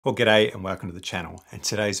Well, g'day and welcome to the channel. In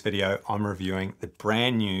today's video, I'm reviewing the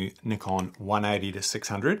brand new Nikon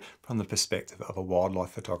 180-600 from the perspective of a wildlife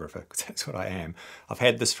photographer, because that's what I am. I've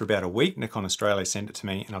had this for about a week. Nikon Australia sent it to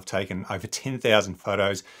me and I've taken over 10,000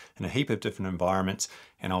 photos in a heap of different environments,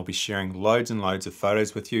 and I'll be sharing loads and loads of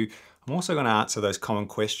photos with you. I'm also going to answer those common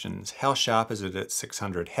questions. How sharp is it at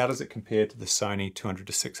 600? How does it compare to the Sony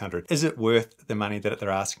 200-600? Is it worth the money that they're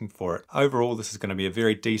asking for it? Overall, this is going to be a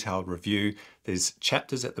very detailed review. There's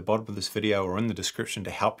chapters at the bottom of this video or in the description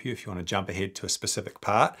to help you if you want to jump ahead to a specific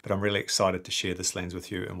part, but I'm really excited to share this lens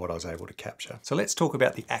with you and what I was able to capture. So let's talk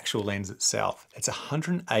about the actual lens itself. It's a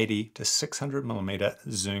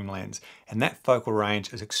 180-600mm zoom lens, and that focal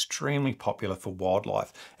range is extremely popular for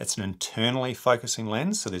wildlife. It's an internally focusing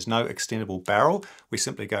lens, so there's no extendable barrel. We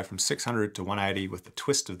simply go from 600 to 180 with the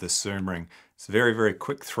twist of this zoom ring. It's a very, very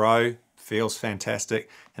quick throw. Feels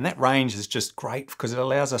fantastic, and that range is just great because it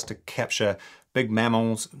allows us to capture big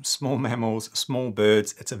mammals, small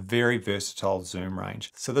birds. It's a very versatile zoom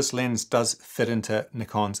range. So this lens does fit into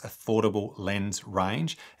Nikon's affordable lens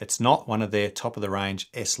range. It's not one of their top of the range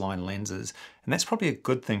S-line lenses, and that's probably a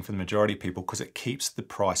good thing for the majority of people because it keeps the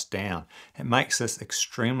price down. It makes this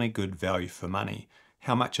extremely good value for money.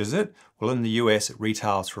 How much is it? Well, in the US, it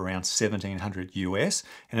retails for around 1,700 US,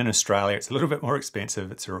 and in Australia, it's a little bit more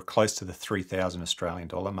expensive. It's close to the 3,000 Australian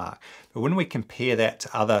dollar mark. But when we compare that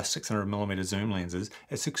to other 600mm zoom lenses,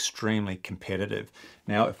 it's extremely competitive.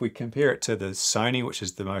 Now, if we compare it to the Sony, which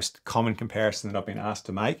is the most common comparison that I've been asked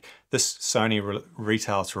to make, this Sony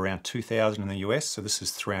retails for around 2,000 in the US, so this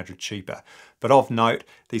is 300 cheaper. But of note,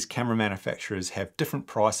 these camera manufacturers have different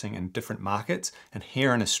pricing in different markets, and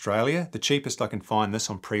here in Australia, the cheapest I can find this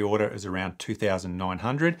on pre-order is around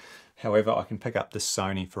 2,900. However, I can pick up this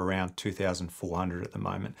Sony for around 2,400 at the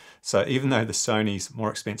moment. So even though the Sony's more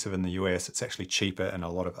expensive in the US, it's actually cheaper in a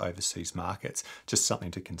lot of overseas markets. Just something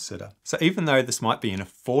to consider. So even though this might be an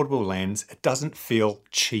affordable lens, it doesn't feel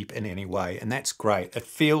cheap in any way, and that's great. It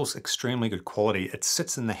feels extremely good quality. It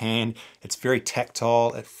sits in the hand, it's very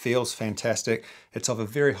tactile, it feels fantastic. It's of a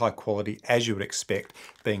very high quality, as you would expect,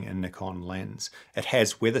 being a Nikon lens. It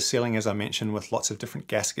has weather sealing, as I mentioned, with lots of different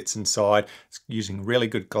gaskets inside. It's using really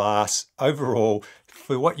good glass. Overall,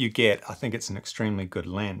 for what you get, I think it's an extremely good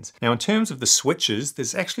lens. Now, in terms of the switches,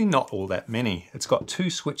 there's actually not all that many. It's got two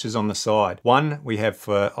switches on the side. One we have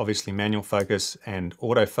for obviously manual focus and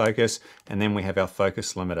autofocus, and then we have our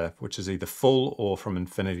focus limiter, which is either full or from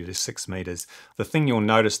infinity to 6 meters. The thing you'll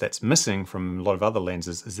notice that's missing from a lot of other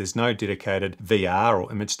lenses is there's no dedicated VR or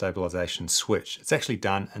image stabilization switch. It's actually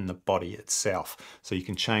done in the body itself, so you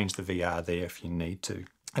can change the VR there if you need to.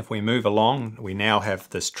 If we move along, we now have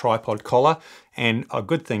this tripod collar, and a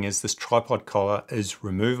good thing is this tripod collar is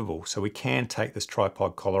removable, so we can take this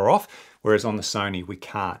tripod collar off, whereas on the Sony we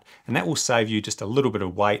can't. And that will save you just a little bit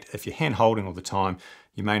of weight. If you're hand holding all the time,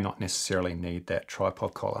 you may not necessarily need that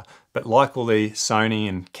tripod collar. But like all the Sony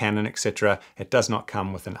and Canon, etc., it does not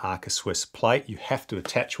come with an Arca Swiss plate. You have to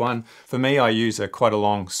attach one. For me, I use quite a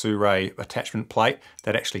long Suray attachment plate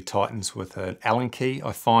that actually tightens with an Allen key.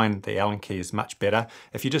 I find the Allen key is much better.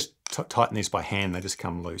 If you just tighten these by hand, they just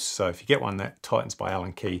come loose. So if you get one that tightens by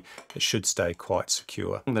Allen key, it should stay quite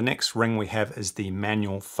secure. The next ring we have is the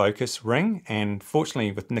manual focus ring. And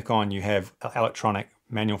fortunately with Nikon, you have electronic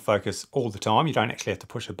manual focus all the time. You don't actually have to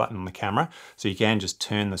push a button on the camera. So you can just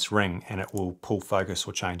turn this ring and it will pull focus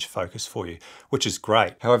or change focus for you, which is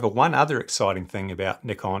great. However, one other exciting thing about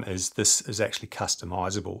Nikon is this is actually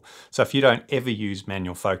customizable. So if you don't ever use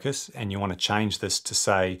manual focus and you want to change this to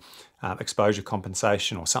say exposure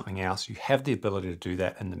compensation or something else, you have the ability to do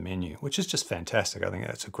that in the menu, which is just fantastic. I think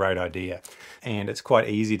that's a great idea. And it's quite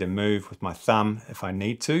easy to move with my thumb if I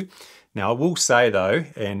need to. Now, I will say though,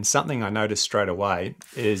 and something I noticed straight away,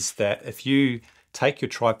 is that if you take your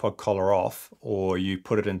tripod collar off or you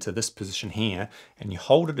put it into this position here and you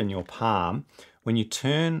hold it in your palm, when you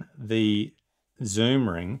turn the zoom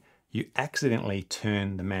ring, you accidentally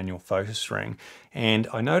turn the manual focus ring. And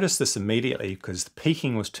I noticed this immediately because the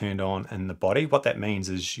peaking was turned on in the body. What that means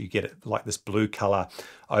is you get it like this blue color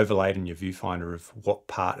overlaid in your viewfinder of what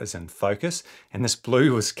part is in focus. And this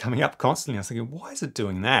blue was coming up constantly. I was thinking, why is it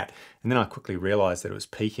doing that? And then I quickly realized that it was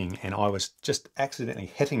peaking and I was just accidentally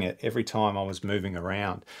hitting it every time I was moving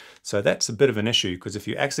around. So that's a bit of an issue because if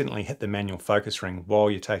you accidentally hit the manual focus ring while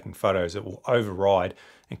you're taking photos, it will override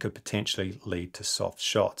and could potentially lead to soft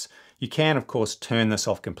shots. You can, of course, turn this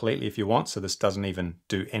off completely if you want, so this doesn't even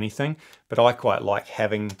do anything, but I quite like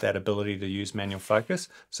having that ability to use manual focus.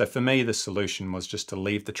 So for me, the solution was just to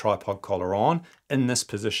leave the tripod collar on. In this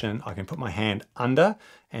position, I can put my hand under,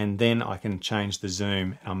 and then I can change the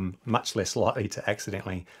zoom. I'm much less likely to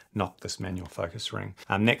accidentally knock this manual focus ring.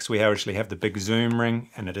 Next, we actually have the big zoom ring,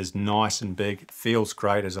 and it is nice and big. It feels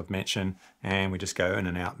great, as I've mentioned, and we just go in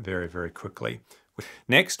and out very, very quickly.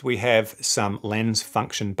 Next, we have some lens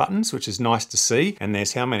function buttons, which is nice to see. And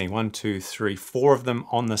there's how many? 1, 2, 3, 4 of them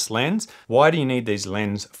on this lens. Why do you need these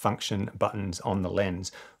lens function buttons on the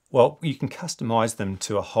lens? Well, you can customize them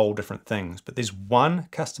to a whole different things, but there's one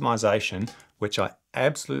customization which I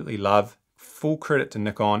absolutely love. Full credit to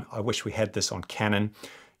Nikon. I wish we had this on Canon.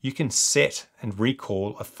 You can set and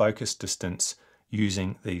recall a focus distance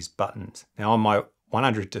using these buttons. Now on my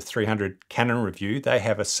 100 to 300 Canon review, they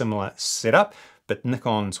have a similar setup, but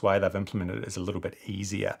Nikon's way they've implemented it is a little bit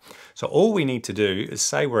easier. So all we need to do is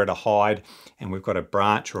say we're at a hide and we've got a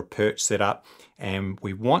branch or a perch set up, and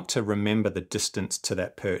we want to remember the distance to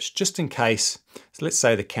that perch, just in case. So let's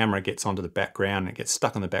say the camera gets onto the background and it gets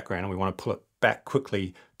stuck on the background, and we want to pull it back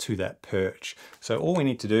quickly to that perch. So all we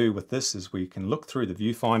need to do with this is we can look through the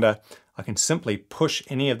viewfinder. I can simply push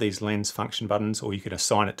any of these lens function buttons, or you could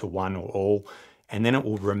assign it to one or all, and then it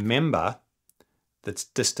will remember that's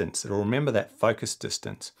distance. It'll remember that focus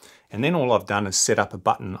distance. And then all I've done is set up a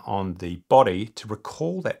button on the body to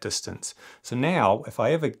recall that distance. So now if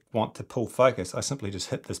I ever want to pull focus, I simply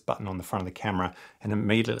just hit this button on the front of the camera and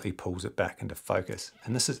immediately pulls it back into focus.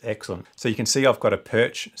 And this is excellent. So you can see I've got a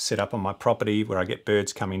perch set up on my property where I get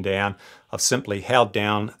birds coming down. I've simply held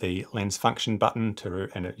down the lens function button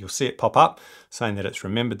and you'll see it pop up saying that it's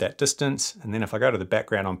remembered that distance. And then if I go to the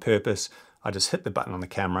background on purpose, I just hit the button on the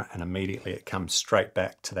camera and immediately it comes straight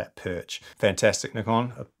back to that perch. Fantastic,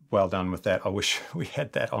 Nikon. Well done with that. I wish we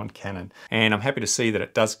had that on Canon. And I'm happy to see that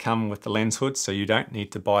it does come with the lens hood, so you don't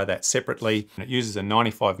need to buy that separately. It uses a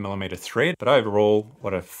 95mm thread, but overall,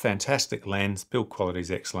 what a fantastic lens. Build quality is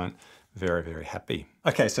excellent. Very, very happy.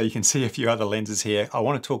 Okay, so you can see a few other lenses here. I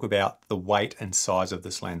want to talk about the weight and size of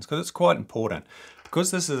this lens because it's quite important.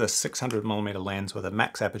 Because this is a 600mm lens with a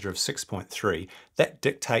max aperture of 6.3, that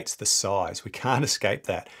dictates the size. We can't escape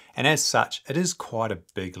that. And as such, it is quite a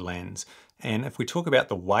big lens. And if we talk about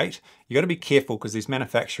the weight, you got to be careful because these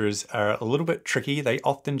manufacturers are a little bit tricky. They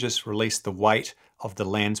often just release the weight of the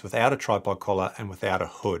lens without a tripod collar and without a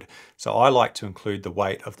hood. So I like to include the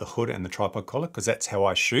weight of the hood and the tripod collar because that's how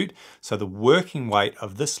I shoot. So the working weight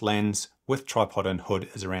of this lens with tripod and hood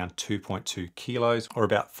is around 2.2 kilos or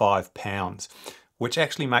about 5 pounds. Which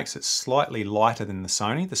actually makes it slightly lighter than the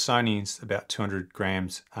Sony. The Sony is about 200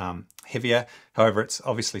 grams heavier. However, it's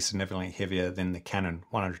obviously significantly heavier than the Canon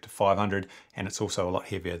 100 to 500, and it's also a lot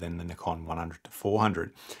heavier than the Nikon 100 to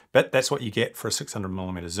 400. But that's what you get for a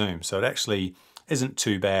 600mm zoom. So it actually isn't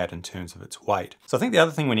too bad in terms of its weight. So I think the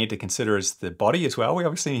other thing we need to consider is the body as well. We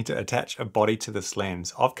obviously need to attach a body to this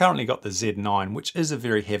lens. I've currently got the Z9, which is a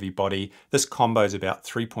very heavy body. This combo is about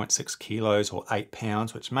 3.6 kilos or 8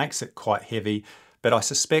 pounds, which makes it quite heavy. But I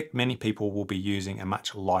suspect many people will be using a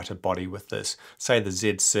much lighter body with this. Say the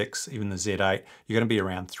Z6, even the Z8, you're going to be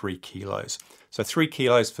around 3 kilos. So 3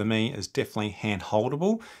 kilos for me is definitely hand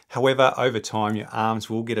holdable. However, over time, your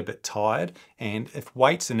arms will get a bit tired. And if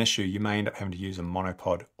weight's an issue, you may end up having to use a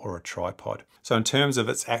monopod or a tripod. So in terms of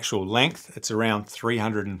its actual length, it's around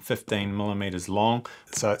 315mm long.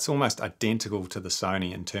 So it's almost identical to the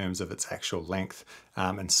Sony in terms of its actual length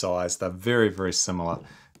and size. They're very, very similar.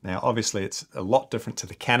 Now, obviously it's a lot different to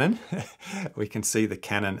the Canon. We can see the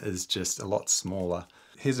Canon is just a lot smaller.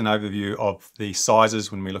 Here's an overview of the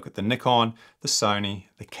sizes when we look at the Nikon, the Sony,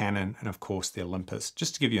 the Canon, and of course the Olympus,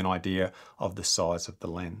 just to give you an idea of the size of the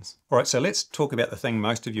lens. All right, so let's talk about the thing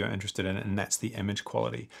most of you are interested in, and that's the image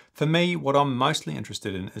quality. For me, what I'm mostly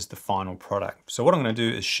interested in is the final product. So what I'm going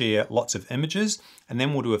to do is share lots of images, and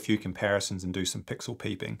then we'll do a few comparisons and do some pixel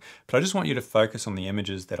peeping. But I just want you to focus on the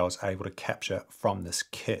images that I was able to capture from this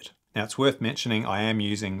kit. Now it's worth mentioning I am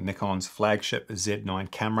using Nikon's flagship Z9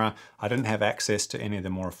 camera. I didn't have access to any of the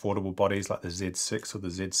more affordable bodies like the Z6 or the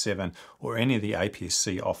Z7 or any of the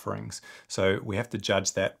APS-C offerings. So we have to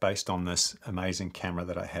judge that based on this amazing camera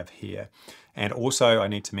that I have here. And also I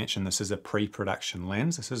need to mention this is a pre-production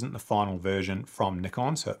lens. This isn't the final version from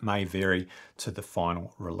Nikon, so it may vary to the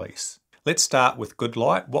final release. Let's start with good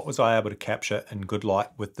light. What was I able to capture in good light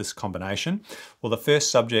with this combination? Well, the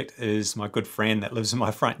first subject is my good friend that lives in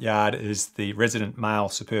my front yard, is the resident male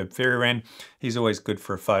superb fairy wren. He's always good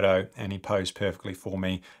for a photo and he posed perfectly for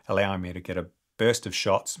me, allowing me to get a burst of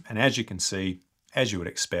shots. And as you can see, as you would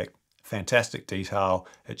expect, Fantastic detail,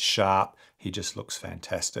 it's sharp, he just looks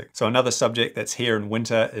fantastic. So another subject that's here in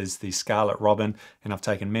winter is the Scarlet Robin, and I've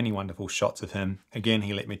taken many wonderful shots of him. Again,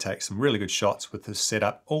 he let me take some really good shots with his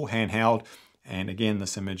setup, all handheld. And again,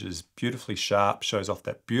 this image is beautifully sharp, shows off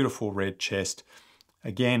that beautiful red chest.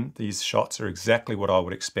 Again, these shots are exactly what I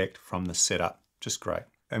would expect from the setup, just great.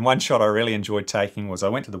 And one shot I really enjoyed taking was I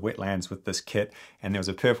went to the wetlands with this kit and there was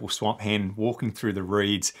a purple swamp hen walking through the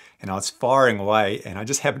reeds and I was firing away and I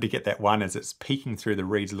just happened to get that one as it's peeking through the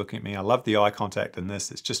reeds looking at me. I love the eye contact in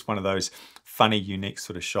this. It's just one of those funny, unique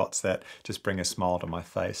sort of shots that just bring a smile to my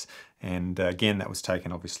face. And again, that was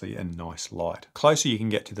taken obviously in nice light. The closer you can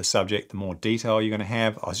get to the subject, the more detail you're going to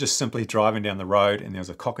have. I was just simply driving down the road and there was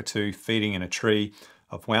a cockatoo feeding in a tree.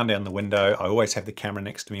 I've wound down the window. I always have the camera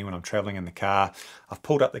next to me when I'm traveling in the car. I've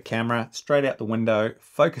pulled up the camera straight out the window,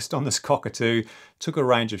 focused on this cockatoo, took a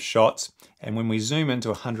range of shots, and when we zoom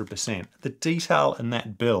into 100%, the detail in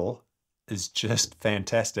that bill is just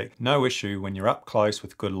fantastic. No issue when you're up close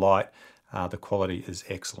with good light. The quality is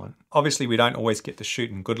excellent. Obviously, we don't always get to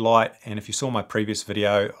shoot in good light, and if you saw my previous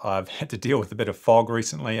video, I've had to deal with a bit of fog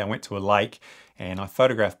recently. I went to a lake and I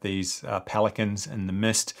photographed these pelicans in the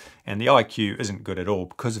mist, and the IQ isn't good at all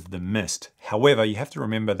because of the mist. However, you have to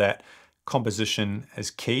remember that composition is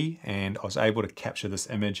key, and I was able to capture this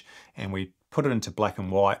image and we put it into black and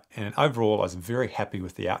white, and overall I was very happy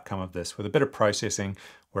with the outcome of this. With a bit of processing,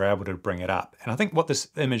 we're able to bring it up. And I think what this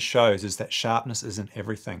image shows is that sharpness isn't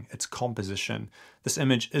everything, it's composition. This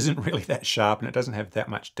image isn't really that sharp and it doesn't have that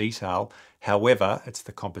much detail. However, it's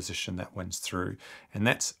the composition that wins through. And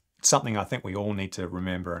that's something I think we all need to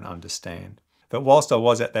remember and understand. But whilst I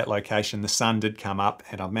was at that location, the sun did come up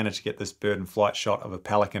and I managed to get this bird in flight shot of a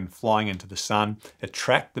pelican flying into the sun. It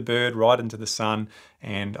tracked the bird right into the sun,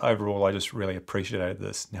 and overall I just really appreciated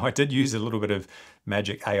this. Now I did use a little bit of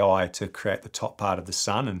magic AI to create the top part of the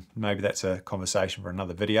sun, and maybe that's a conversation for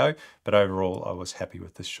another video, but overall I was happy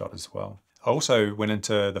with this shot as well. I also went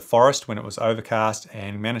into the forest when it was overcast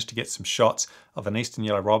and managed to get some shots of an eastern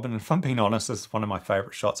yellow robin. And if I'm being honest, this is one of my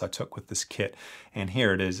favorite shots I took with this kit. And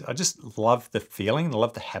here it is. I just love the feeling, I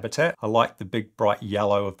love the habitat. I like the big bright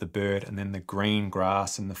yellow of the bird and then the green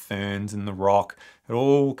grass and the ferns and the rock. It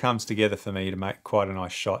all comes together for me to make quite a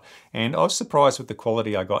nice shot. And I was surprised with the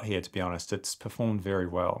quality I got here, to be honest. It's performed very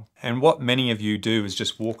well. And what many of you do is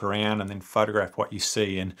just walk around and then photograph what you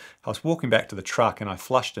see. And I was walking back to the truck and I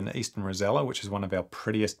flushed an eastern rosella, which is one of our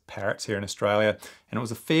prettiest parrots here in Australia. And it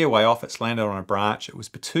was a fair way off. It's landed on a branch. It was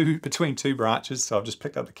between two branches. So I've just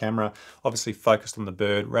picked up the camera, obviously focused on the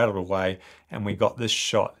bird, rattled away, and we got this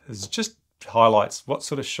shot. It's just highlights what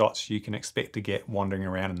sort of shots you can expect to get wandering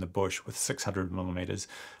around in the bush with 600mm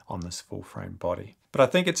on this full frame body. But I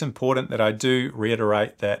think it's important that I do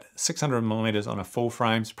reiterate that 600mm on a full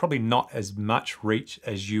frame is probably not as much reach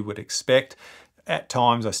as you would expect. At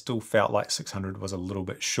times I still felt like 600 was a little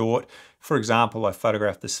bit short. For example, I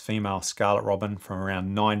photographed this female scarlet robin from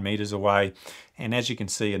around 9 meters away, and as you can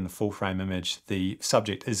see in the full frame image, the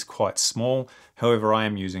subject is quite small. However, I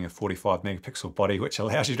am using a 45 megapixel body, which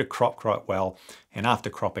allows you to crop quite well, and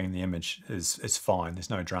after cropping the image is fine.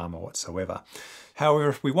 There's no drama whatsoever. However,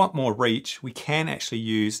 if we want more reach, we can actually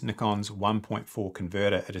use Nikon's 1.4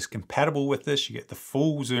 converter. It is compatible with this. You get the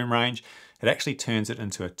full zoom range. It actually turns it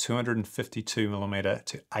into a 252mm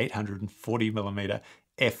to 840mm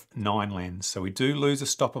f9 lens. So we do lose a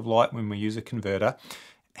stop of light when we use a converter.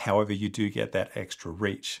 However, you do get that extra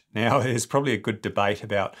reach. Now, there's probably a good debate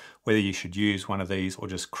about whether you should use one of these or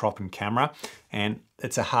just crop in camera, and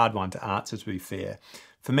it's a hard one to answer, to be fair.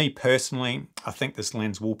 For me personally, I think this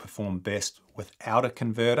lens will perform best without a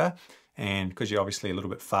converter, and because you're obviously a little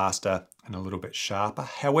bit faster and a little bit sharper.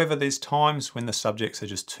 However, there's times when the subjects are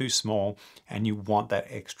just too small and you want that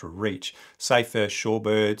extra reach. Say for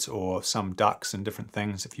shorebirds or some ducks and different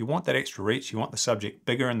things, if you want that extra reach, you want the subject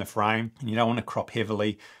bigger in the frame and you don't want to crop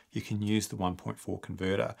heavily, you can use the 1.4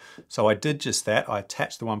 converter. So I did just that. I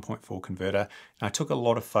attached the 1.4 converter and I took a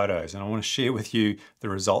lot of photos, and I want to share with you the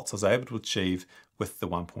results I was able to achieve with the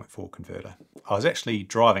 1.4 converter. I was actually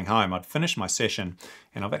driving home. I'd finished my session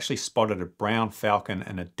and I've actually spotted a brown falcon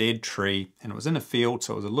in a dead tree, and it was in a field,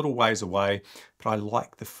 so it was a little ways away, but I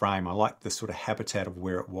liked the frame. I liked the sort of habitat of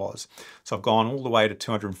where it was. So I've gone all the way to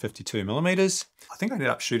 252mm. I think I ended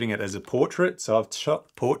up shooting it as a portrait. So I've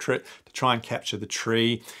shot portrait to try and capture the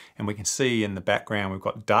tree, and we can see in the background we've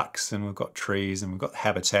got ducks and we've got trees and we've got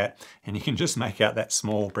habitat, and you can just make out that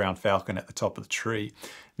small brown falcon at the top of the tree.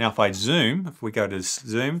 Now if we go to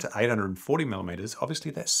zoom to 840mm, obviously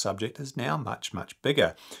that subject is now much, much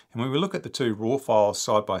bigger. And when we look at the two RAW files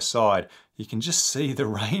side by side, you can just see the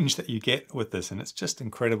range that you get with this, and it's just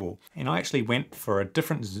incredible. And I actually went for a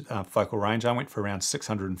different focal range. I went for around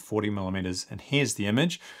 640mm, and here's the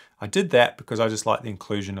image. I did that because I just like the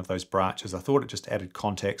inclusion of those branches. I thought it just added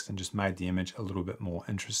context and just made the image a little bit more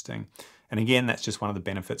interesting. And again, that's just one of the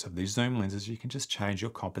benefits of these zoom lenses. You can just change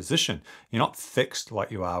your composition. You're not fixed like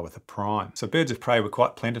you are with a prime. So birds of prey were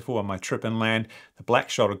quite plentiful on my trip inland. The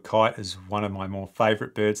black-shouldered kite is one of my more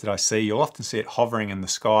favorite birds that I see. You'll often see it hovering in the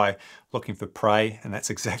sky looking for prey, and that's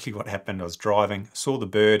exactly what happened. I was driving, saw the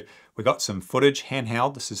bird. We got some footage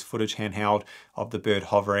handheld. This is footage handheld of the bird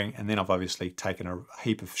hovering, and then I've obviously taken a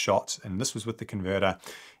heap of shots, and this was with the converter.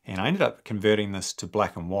 And I ended up converting this to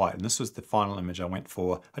black and white, and this was the final image I went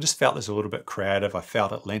for. I just felt this a little bit creative. I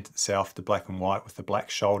felt it lent itself to black and white with the black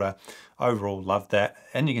shoulder. Overall, loved that.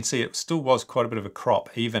 And you can see it still was quite a bit of a crop,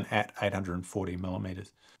 even at 840mm.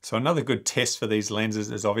 So another good test for these lenses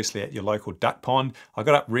is obviously at your local duck pond. I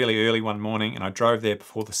got up really early one morning and I drove there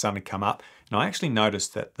before the sun had come up, and I actually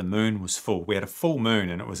noticed that the moon was full. We had a full moon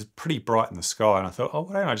and it was pretty bright in the sky, and I thought, oh,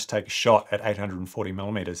 why don't I just take a shot at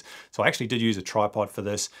 840mm? So I actually did use a tripod for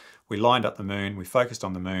this. We lined up the moon, we focused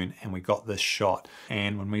on the moon, and we got this shot.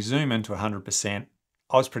 And when we zoom into 100%,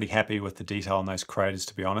 I was pretty happy with the detail on those craters,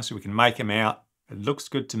 to be honest. We can make them out. It looks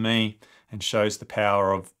good to me and shows the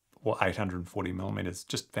power of 840mm,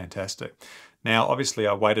 just fantastic. Now, obviously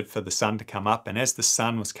I waited for the sun to come up, and as the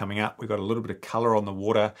sun was coming up, we got a little bit of color on the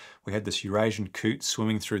water. We had this Eurasian coot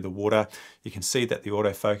swimming through the water. You can see that the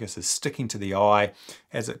autofocus is sticking to the eye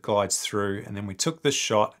as it glides through. And then we took this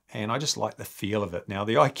shot, and I just like the feel of it. Now,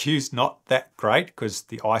 the IQ's not that great because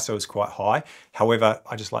the ISO is quite high. However,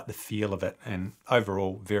 I just like the feel of it, and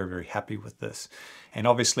overall, very, very happy with this. And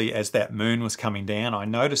obviously, as that moon was coming down, I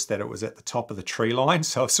noticed that it was at the top of the tree line.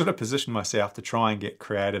 So I've sort of positioned myself to try and get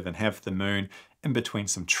creative and have the moon in between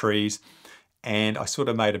some trees. And I sort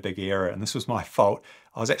of made a big error, and this was my fault.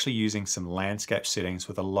 I was actually using some landscape settings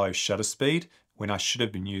with a low shutter speed when I should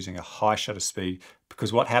have been using a high shutter speed,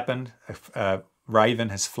 because what happened, a raven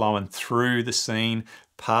has flown through the scene,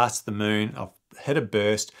 past the moon. I've hit a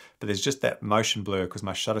burst, but there's just that motion blur because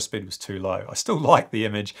my shutter speed was too low. I still like the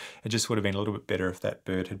image. It just would have been a little bit better if that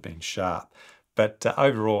bird had been sharp. But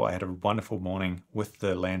overall, I had a wonderful morning with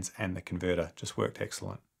the lens and the converter. Just worked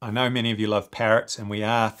excellent. I know many of you love parrots, and we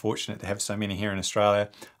are fortunate to have so many here in Australia.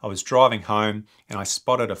 I was driving home and I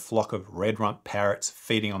spotted a flock of red-rumped parrots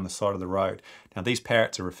feeding on the side of the road. Now, these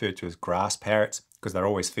parrots are referred to as grass parrots because they're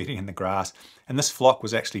always feeding in the grass. And this flock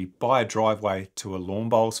was actually by a driveway to a lawn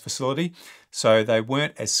bowls facility. So they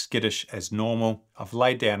weren't as skittish as normal. I've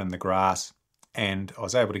laid down in the grass and I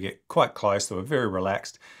was able to get quite close. They were very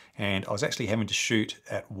relaxed. And I was actually having to shoot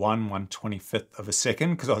at 1/125th of a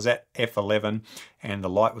second because I was at f11 and the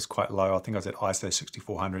light was quite low. I think I was at ISO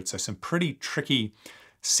 6400. So some pretty tricky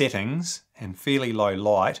settings and fairly low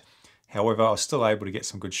light. However, I was still able to get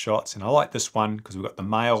some good shots. And I like this one because we've got the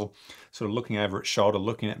male sort of looking over its shoulder,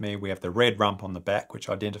 looking at me. We have the red rump on the back, which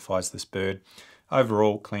identifies this bird.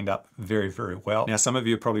 Overall, cleaned up very, very well. Now, some of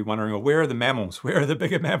you are probably wondering, well, where are the mammals? Where are the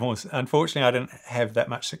bigger mammals? Unfortunately, I didn't have that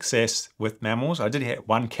much success with mammals. I did have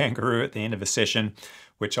one kangaroo at the end of a session,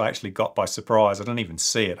 which I actually got by surprise. I didn't even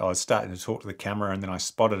see it. I was starting to talk to the camera and then I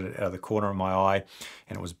spotted it out of the corner of my eye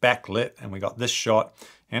and it was backlit, and we got this shot.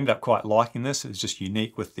 I ended up quite liking this. It was just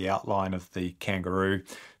unique with the outline of the kangaroo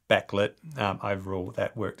backlit. Overall,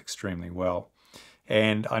 that worked extremely well.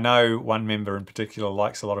 And I know one member in particular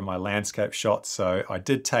likes a lot of my landscape shots, so I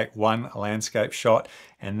did take one landscape shot,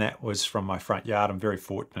 and that was from my front yard. I'm very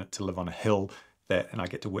fortunate to live on a hill and I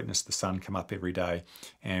get to witness the sun come up every day.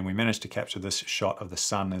 And we managed to capture this shot of the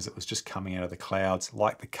sun as it was just coming out of the clouds.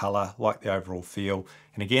 Like the color, like the overall feel.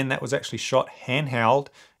 And again, that was actually shot handheld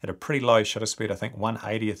at a pretty low shutter speed, I think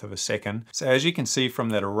 1/80th of a second. So as you can see from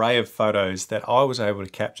that array of photos, that I was able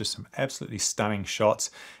to capture some absolutely stunning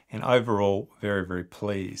shots, and overall very, very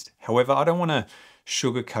pleased. However, I don't want to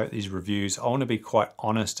sugarcoat these reviews. I want to be quite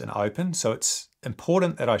honest and open. So it's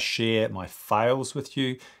important that I share my fails with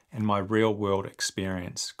you and my real world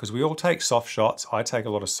experience, because we all take soft shots. I take a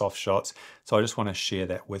lot of soft shots. So I just want to share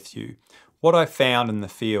that with you. What I found in the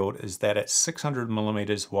field is that at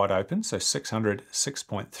 600mm wide open, so 600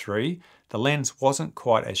 6.3, the lens wasn't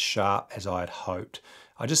quite as sharp as I had hoped.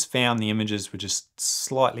 I just found the images were just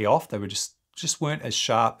slightly off. They were just weren't as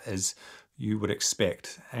sharp as you would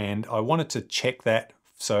expect. And I wanted to check that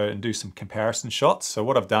and do some comparison shots. So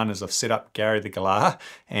what I've done is I've set up Gary the Galah,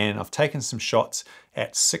 and I've taken some shots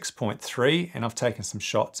at 6.3 and I've taken some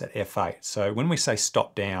shots at f8. So when we say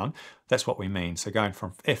stop down, That's what we mean. So going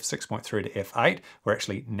from f6.3 to f8, we're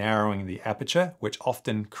actually narrowing the aperture, which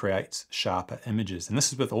often creates sharper images. And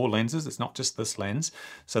this is with all lenses, it's not just this lens.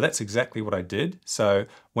 So that's exactly what I did. So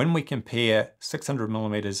when we compare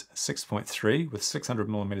 600mm 6.3 with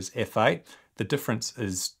 600mm f8, the difference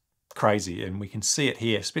is crazy, and we can see it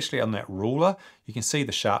here, especially on that ruler. You can see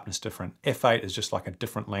the sharpness different. F8 is just like a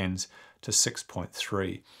different lens to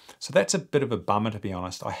 6.3. So that's a bit of a bummer, to be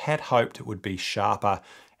honest. I had hoped it would be sharper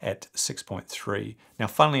at 6.3. Now,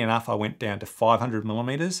 funnily enough, I went down to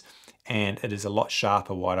 500mm, and it is a lot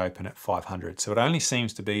sharper wide open at 500. So it only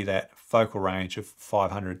seems to be that focal range of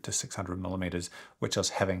 500 to 600mm, which I was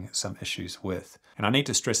having some issues with. And I need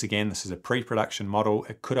to stress again, this is a pre-production model.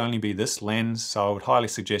 It could only be this lens, so I would highly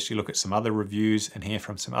suggest you look at some other reviews and hear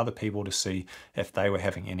from some other people to see if they were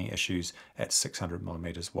having any issues at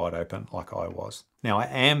 600mm wide open like I was. Now, I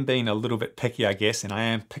am being a little bit picky, I guess, and I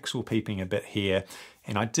am pixel peeping a bit here.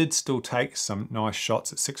 And I did still take some nice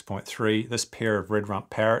shots at 6.3. This pair of red rump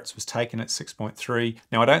parrots was taken at 6.3.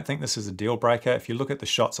 Now, I don't think this is a deal breaker. If you look at the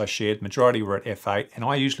shots I shared, majority were at f8, and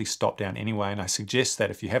I usually stop down anyway. And I suggest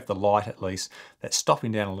that if you have the light at least, that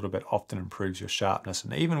stopping down a little bit often improves your sharpness.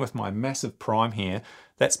 And even with my massive prime here,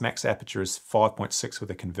 that's max aperture is 5.6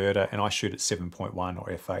 with a converter, and I shoot at 7.1 or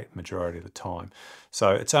f8 majority of the time.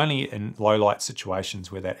 So it's only in low light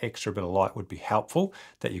situations where that extra bit of light would be helpful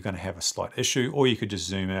that you're going to have a slight issue, or you could just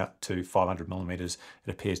zoom out to 500mm. It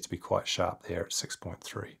appears to be quite sharp there at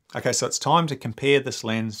 6.3. Okay, so it's time to compare this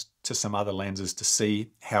lens to some other lenses to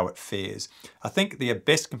see how it fares. I think the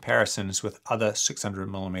best comparison is with other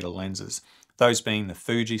 600mm lenses, those being the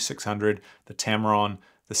Fuji 600, the Tamron,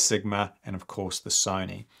 the Sigma, and of course the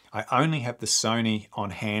Sony. I only have the Sony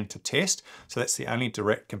on hand to test, so that's the only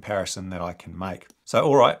direct comparison that I can make. So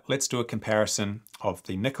all right, let's do a comparison of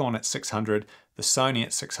the Nikon at 600, the Sony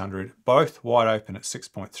at 600, both wide open at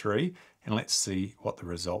 6.3, and let's see what the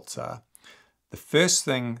results are. The first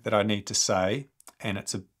thing that I need to say, and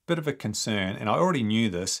it's a bit of a concern, and I already knew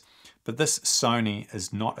this, but this Sony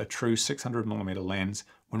is not a true 600mm lens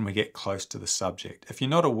when we get close to the subject. If you're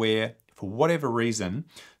not aware, for whatever reason,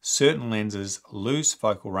 certain lenses lose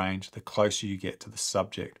focal range the closer you get to the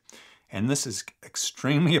subject. And this is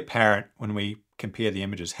extremely apparent when we compare the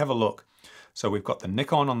images. Have a look. So we've got the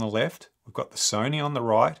Nikon on the left, we've got the Sony on the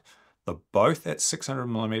right. They're both at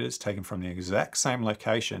 600mm taken from the exact same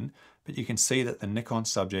location, but you can see that the Nikon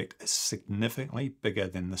subject is significantly bigger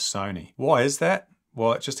than the Sony. Why is that?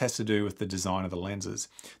 Well, it just has to do with the design of the lenses.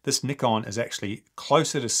 This Nikon is actually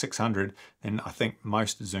closer to 600 than I think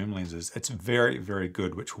most zoom lenses. It's very, very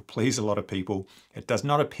good, which will please a lot of people. It does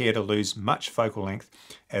not appear to lose much focal length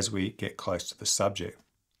as we get close to the subject.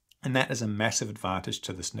 And that is a massive advantage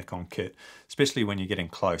to this Nikon kit, especially when you're getting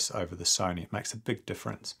close over the Sony. It makes a big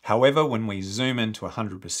difference. However, when we zoom into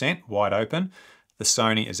 100% wide open, the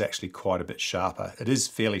Sony is actually quite a bit sharper. It is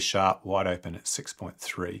fairly sharp wide open at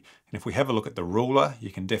 6.3. And if we have a look at the ruler,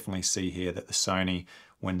 you can definitely see here that the Sony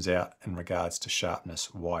wins out in regards to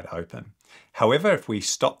sharpness wide open. However, if we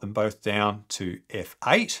stop them both down to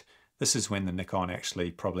f8, this is when the Nikon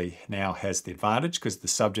actually probably now has the advantage because the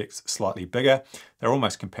subject's slightly bigger. They're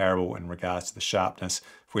almost comparable in regards to the sharpness.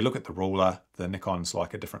 If we look at the ruler, the Nikon's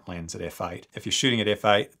like a different lens at f8. If you're shooting at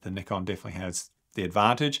f8, the Nikon definitely has the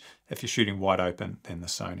advantage. If you're shooting wide open, then the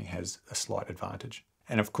Sony has a slight advantage.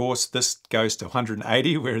 And of course, this goes to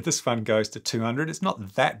 180, where this one goes to 200. It's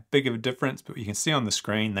not that big of a difference, but you can see on the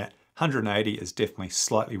screen that 180 is definitely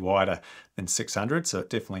slightly wider than 600, so it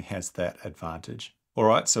definitely has that advantage. All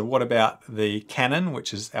right, so what about the Canon,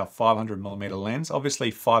 which is our 500mm lens? Obviously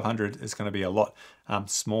 500 is going to be a lot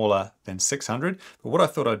smaller than 600, but what I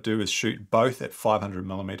thought I'd do is shoot both at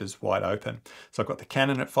 500mm wide open. So I've got the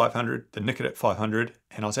Canon at 500, the Nikon at 500,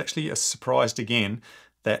 and I was actually surprised again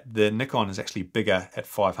that the Nikon is actually bigger at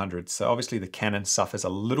 500. So obviously the Canon suffers a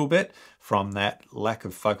little bit from that lack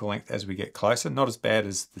of focal length as we get closer. Not as bad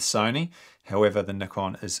as the Sony. However, the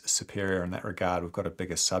Nikon is superior in that regard. We've got a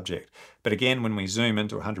bigger subject. But again, when we zoom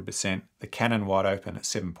into 100%, the Canon wide open at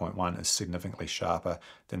 7.1 is significantly sharper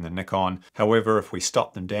than the Nikon. However, if we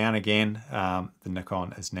stop them down again, the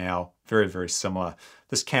Nikon is now very, very similar.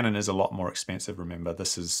 This Canon is a lot more expensive. Remember,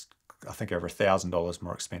 this is, I think, over $1,000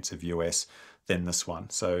 more expensive US than this one.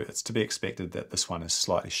 So it's to be expected that this one is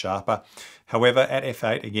slightly sharper. However, at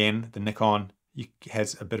f8, again, the Nikon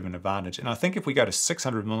has a bit of an advantage. And I think if we go to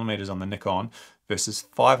 600mm on the Nikon versus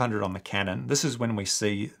 500 on the Canon, this is when we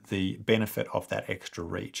see the benefit of that extra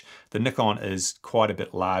reach. The Nikon is quite a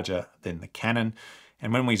bit larger than the Canon.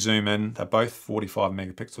 And when we zoom in, they're both 45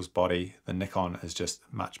 megapixels body. The Nikon is just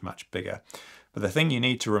much, much bigger. But the thing you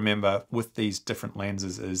need to remember with these different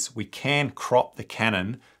lenses is we can crop the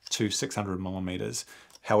Canon to 600 millimeters.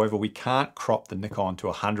 However, we can't crop the Nikon to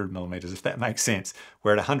 100 millimeters, if that makes sense.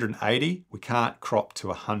 We're at 180, we can't crop to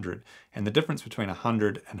 100. And the difference between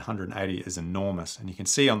 100 and 180 is enormous. And you can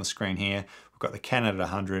see on the screen here, we've got the Canon at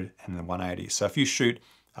 100 and the 180. So if you shoot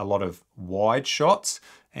a lot of wide shots,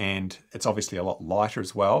 and it's obviously a lot lighter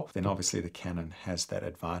as well, then obviously the Canon has that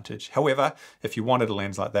advantage. However, if you wanted a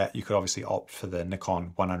lens like that, you could obviously opt for the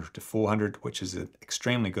Nikon 100 to 400, which is an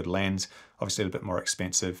extremely good lens, obviously a bit more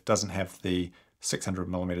expensive, doesn't have the 600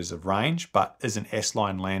 millimeters of range, but is an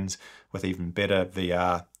S-line lens with even better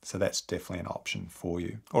VR. So that's definitely an option for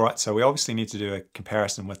you. All right, so we obviously need to do a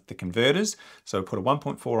comparison with the converters. So we put a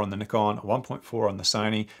 1.4 on the Nikon, a 1.4 on the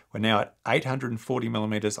Sony. We're now at 840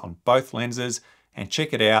 millimeters on both lenses. And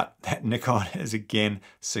check it out, that Nikon is again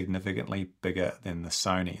significantly bigger than the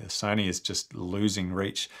Sony. The Sony is just losing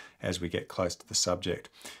reach as we get close to the subject.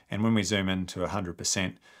 And when we zoom in to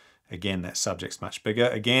 100%, again, that subject's much bigger.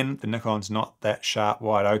 Again, the Nikon's not that sharp,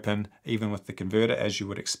 wide open, even with the converter, as you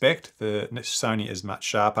would expect. The Sony is much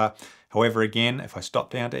sharper. However, again, if I stop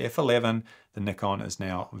down to f11, the Nikon is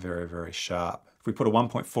now very, very sharp. If we put a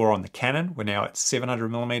 1.4 on the Canon, we're now at 700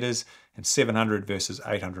 millimeters, and 700 versus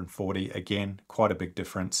 840, again, quite a big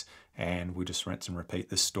difference. And we just rinse and repeat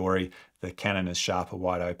this story. The Canon is sharper,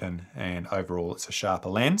 wide open, and overall it's a sharper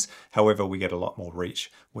lens. However, we get a lot more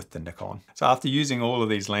reach with the Nikon. So after using all of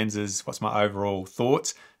these lenses, what's my overall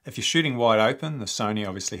thoughts? If you're shooting wide open, the Sony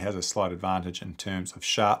obviously has a slight advantage in terms of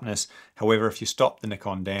sharpness. However, if you stop the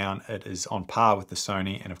Nikon down, it is on par with the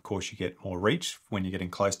Sony, and of course you get more reach when you're getting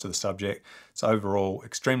close to the subject. So overall,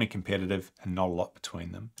 extremely competitive and not a lot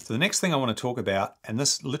between them. So the next thing I want to talk about, and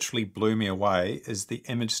this literally blew me away, is the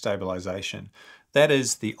image stabilization. That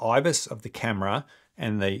is the IBIS of the camera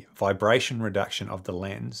and the vibration reduction of the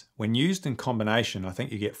lens. When used in combination, I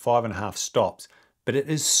think you get 5.5 stops. But it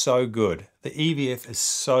is so good. The EVF is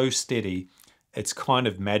so steady. It's kind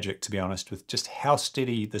of magic, to be honest, with just how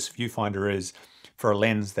steady this viewfinder is for a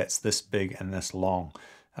lens that's this big and this long.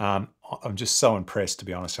 I'm just so impressed, to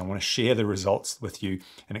be honest. I want to share the results with you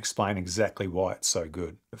and explain exactly why it's so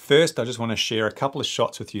good. But first, I just want to share a couple of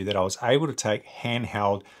shots with you that I was able to take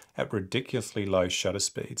handheld at ridiculously low shutter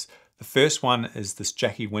speeds. The first one is this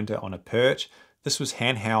Jackie Winter on a perch. This was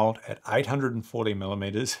handheld at 840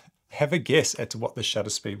 millimeters. Have a guess as to what the shutter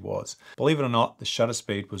speed was. Believe it or not, the shutter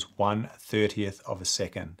speed was 1/30th of a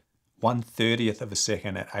second. 1/30th of a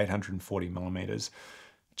second at 840 millimeters.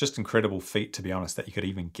 Just incredible feat, to be honest, that you could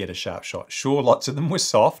even get a sharp shot. Sure, lots of them were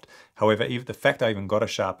soft. However, even the fact I even got a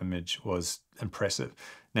sharp image was impressive.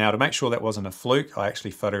 Now, to make sure that wasn't a fluke, I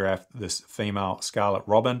actually photographed this female scarlet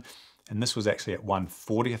robin, and this was actually at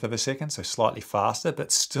 1/40th of a second, so slightly faster,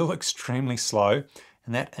 but still extremely slow.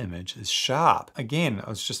 And that image is sharp. Again, I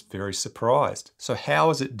was just very surprised. So how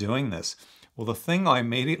is it doing this? Well, the thing I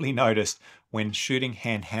immediately noticed when shooting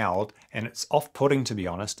handheld, and it's off-putting to be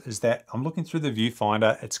honest, is that I'm looking through the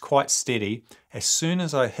viewfinder, it's quite steady. As soon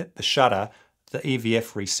as I hit the shutter, the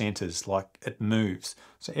EVF recenters, like it moves.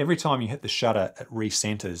 So every time you hit the shutter, it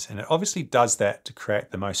recenters, and it obviously does that to create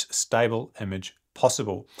the most stable image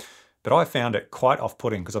possible. But I found it quite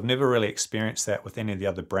off-putting because I've never really experienced that with any of the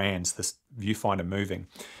other brands, this viewfinder moving.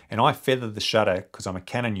 And I feather the shutter because I'm a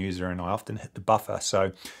Canon user and I often hit the buffer.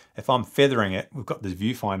 So if I'm feathering it, we've got the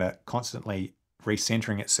viewfinder constantly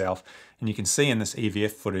recentering itself. And you can see in this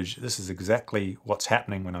EVF footage, this is exactly what's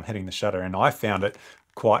happening when I'm hitting the shutter. And I found it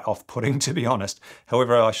quite off-putting, to be honest.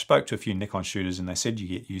 However, I spoke to a few Nikon shooters and they said you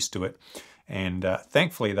get used to it. And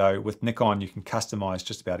thankfully though, with Nikon, you can customize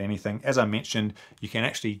just about anything. As I mentioned, you can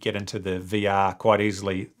actually get into the VR quite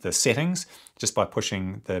easily, the settings, just by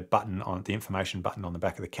pushing the button on the information button on the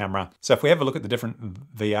back of the camera. So if we have a look at the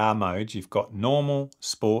different VR modes, you've got normal,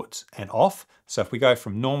 sports, and off. So if we go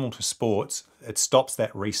from normal to sports, it stops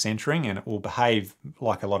that recentering and it will behave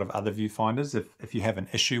like a lot of other viewfinders if you have an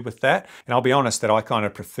issue with that. And I'll be honest that I kind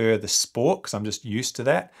of prefer the sport because I'm just used to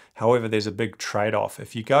that. However, there's a big trade-off.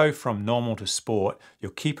 If you go from normal to sport,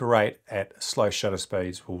 your keeper rate at slow shutter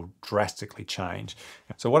speeds will drastically change.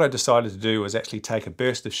 So what I decided to do was actually take a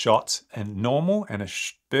burst of shots in normal and a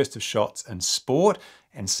burst of shots in sport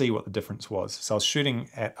and see what the difference was. So I was shooting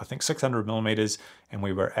at, I think, 600 millimeters and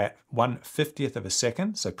we were at 1/50th of a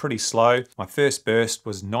second, so pretty slow. My first burst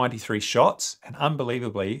was 93 shots and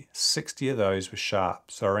unbelievably 60 of those were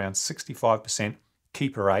sharp. So around 65%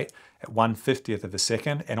 keeper rate at 1/50th of a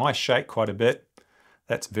second, and I shake quite a bit.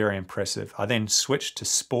 That's very impressive. I then switched to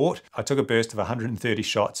sport. I took a burst of 130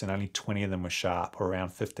 shots and only 20 of them were sharp, or around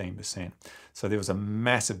 15%. So there was a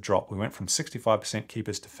massive drop. We went from 65%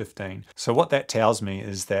 keepers to 15. So what that tells me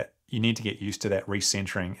is that you need to get used to that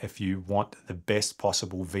recentering if you want the best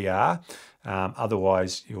possible VR.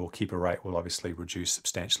 Otherwise, your keeper rate will obviously reduce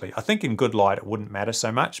substantially. I think in good light, it wouldn't matter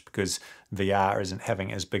so much because VR isn't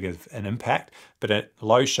having as big of an impact. But at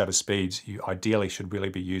low shutter speeds, you ideally should really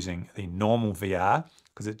be using the normal VR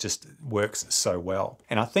because it just works so well.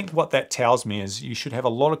 And I think what that tells me is you should have a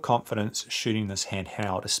lot of confidence shooting this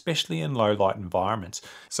handheld, especially in low light environments.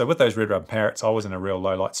 So with those red rub parrots, I was in a real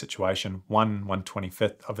low light situation.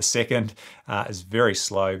 1/125th of a second is very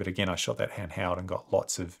slow, but again, I shot that handheld and got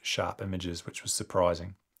lots of sharp images, which was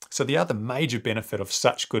surprising. So the other major benefit of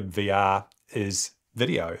such good VR is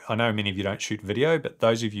video. I know many of you don't shoot video, but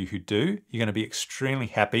those of you who do, you're going to be extremely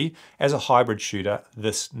happy. As a hybrid shooter,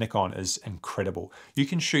 this Nikon is incredible. You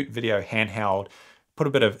can shoot video handheld, put a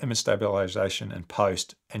bit of image stabilization in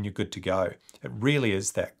post, and you're good to go. It really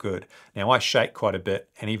is that good. Now I shake quite a bit,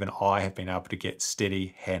 and even I have been able to get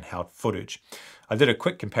steady handheld footage. I did a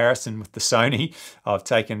quick comparison with the Sony. I've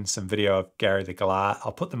taken some video of Gary the Galah.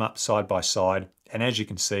 I'll put them up side by side, and as you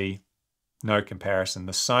can see, no comparison.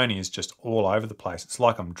 The Sony is just all over the place. It's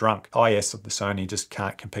like I'm drunk. IS of the Sony just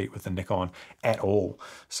can't compete with the Nikon at all.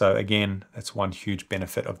 So again, that's one huge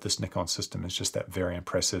benefit of this Nikon system, is just that very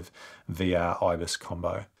impressive VR IBIS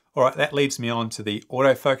combo. All right, that leads me on to the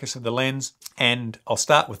autofocus of the lens, and I'll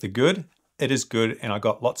start with the good. It is good, and I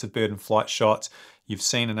got lots of bird and flight shots. You've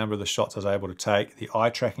seen a number of the shots I was able to take. The eye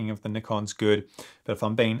tracking of the Nikon's good, but if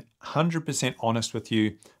I'm being 100% honest with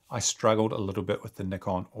you, I struggled a little bit with the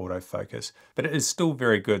Nikon autofocus, but it is still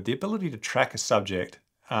very good. The ability to track a subject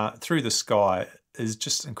through the sky is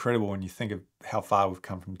just incredible when you think of how far we've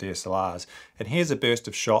come from DSLRs. And here's a burst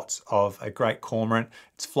of shots of a great cormorant.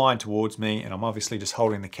 It's flying towards me, and I'm obviously just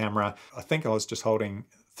holding the camera. I think I was just holding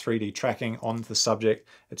 3D tracking on the subject.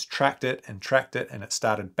 It's tracked it, and it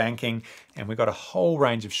started banking, and we've got a whole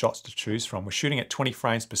range of shots to choose from. We're shooting at 20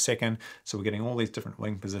 frames per second, so we're getting all these different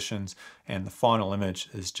wing positions, and the final image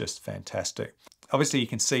is just fantastic. Obviously you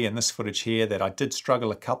can see in this footage here that I did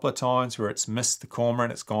struggle a couple of times where it's missed the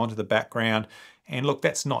cormorant, it's gone to the background. And look,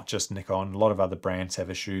 that's not just Nikon. A lot of other brands have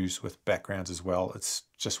issues with backgrounds as well. It's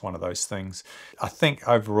just one of those things. I think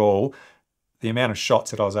overall, the amount of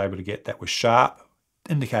shots that I was able to get that were sharp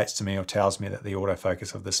indicates to me, or tells me, that the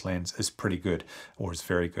autofocus of this lens is pretty good, or is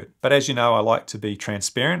very good. But as you know, I like to be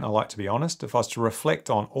transparent. I like to be honest. If I was to reflect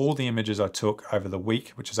on all the images I took over the week,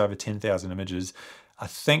 which is over 10,000 images, I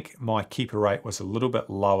think my keeper rate was a little bit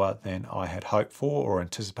lower than I had hoped for, or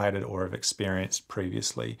anticipated, or have experienced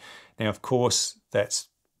previously. Now, of course, that's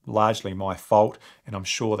largely my fault, and I'm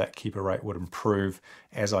sure that keeper rate would improve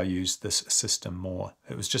as I use this system more.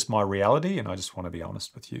 It was just my reality, and I just want to be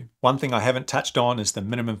honest with you. One thing I haven't touched on is the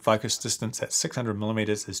minimum focus distance at 600mm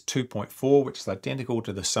is 2.4, which is identical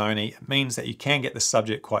to the Sony. It means that you can get the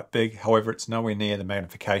subject quite big. However, it's nowhere near the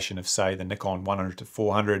magnification of, say, the Nikon 100 to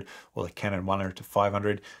 400 or the Canon 100 to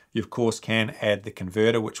 500. You, of course, can add the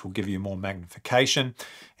converter, which will give you more magnification.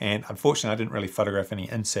 And unfortunately, I didn't really photograph any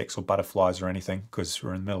insects or butterflies or anything because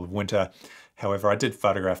we're in the middle of winter. However, I did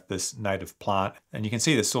photograph this native plant, and you can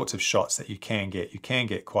see the sorts of shots that you can get. You can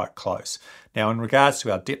get quite close. Now, in regards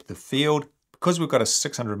to our depth of field, because we've got a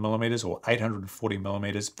 600mm or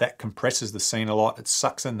 840mm, that compresses the scene a lot. It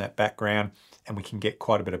sucks in that background, and we can get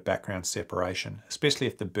quite a bit of background separation, especially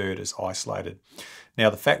if the bird is isolated.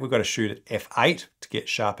 Now, the fact we've got to shoot at f8 to get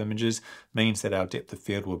sharp images means that our depth of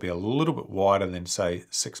field will be a little bit wider than, say,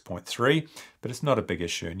 6.3, but it's not a big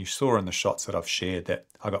issue. And you saw in the shots that I've shared that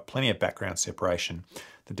I got plenty of background separation.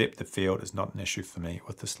 The depth of field is not an issue for me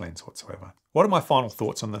with this lens whatsoever. What are my final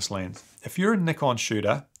thoughts on this lens? If you're a Nikon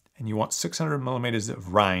shooter and you want 600mm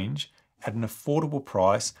of range at an affordable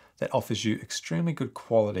price that offers you extremely good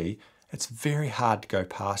quality, it's very hard to go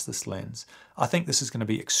past this lens. I think this is going to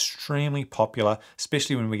be extremely popular,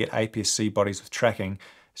 especially when we get APS-C bodies with tracking.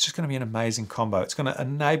 It's just going to be an amazing combo. It's going to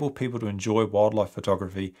enable people to enjoy wildlife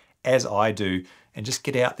photography as I do, and just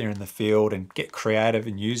get out there in the field and get creative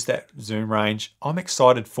and use that zoom range. I'm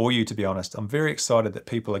excited for you, to be honest. I'm very excited that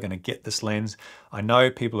people are going to get this lens. I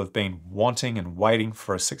know people have been wanting and waiting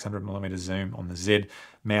for a 600mm zoom on the Z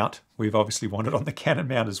mount. We've obviously wanted on the Canon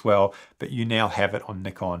mount as well, but you now have it on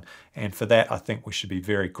Nikon. And for that, I think we should be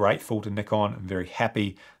very grateful to Nikon and very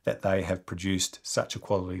happy that they have produced such a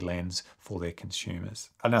quality lens for their consumers.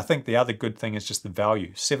 And I think the other good thing is just the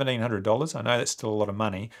value. $1,700, I know that's still a lot of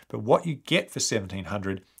money, but what you get for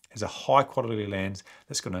 $1,700 is a high quality lens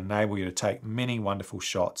that's going to enable you to take many wonderful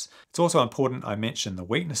shots. It's also important I mention the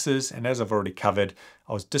weaknesses, and as I've already covered,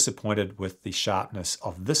 I was disappointed with the sharpness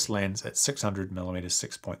of this lens at 600mm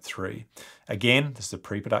 6.3. Again, this is a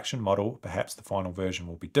pre-production model. Perhaps the final version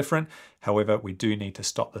will be different. However, we do need to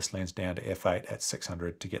stop this lens down to f8 at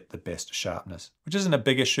 600 to get the best sharpness, which isn't a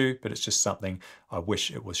big issue, but it's just something I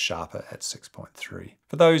wish it was sharper at 6.3.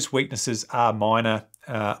 For those weaknesses are minor.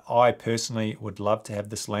 I personally would love to have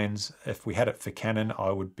this lens. If we had it for Canon,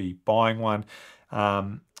 I would be buying one.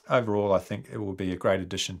 Overall, I think it will be a great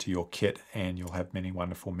addition to your kit and you'll have many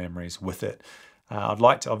wonderful memories with it. I'd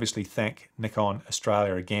like to obviously thank Nikon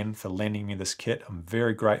Australia again for lending me this kit. I'm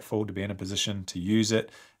very grateful to be in a position to use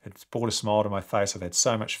it. It's brought a smile to my face. I've had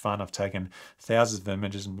so much fun. I've taken thousands of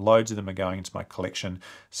images and loads of them are going into my collection.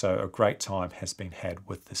 So a great time has been had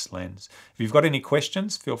with this lens. If you've got any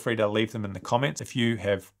questions, feel free to leave them in the comments. If you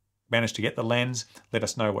have managed to get the lens, let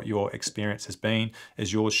us know what your experience has been.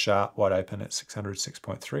 Is yours sharp, wide open at 600,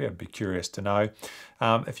 6.3? I'd be curious to know.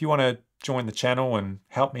 If you want to join the channel and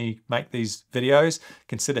help me make these videos,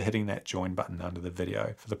 consider hitting that join button under the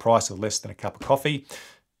video. For the price of less than a cup of coffee,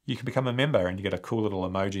 you can become a member and you get a cool little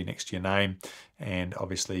emoji next to your name. And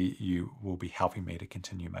obviously you will be helping me to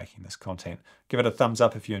continue making this content. Give it a thumbs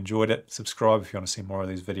up if you enjoyed it. Subscribe if you want to see more of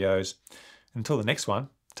these videos. Until the next one,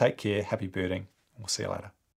 take care, happy birding. We'll see you later.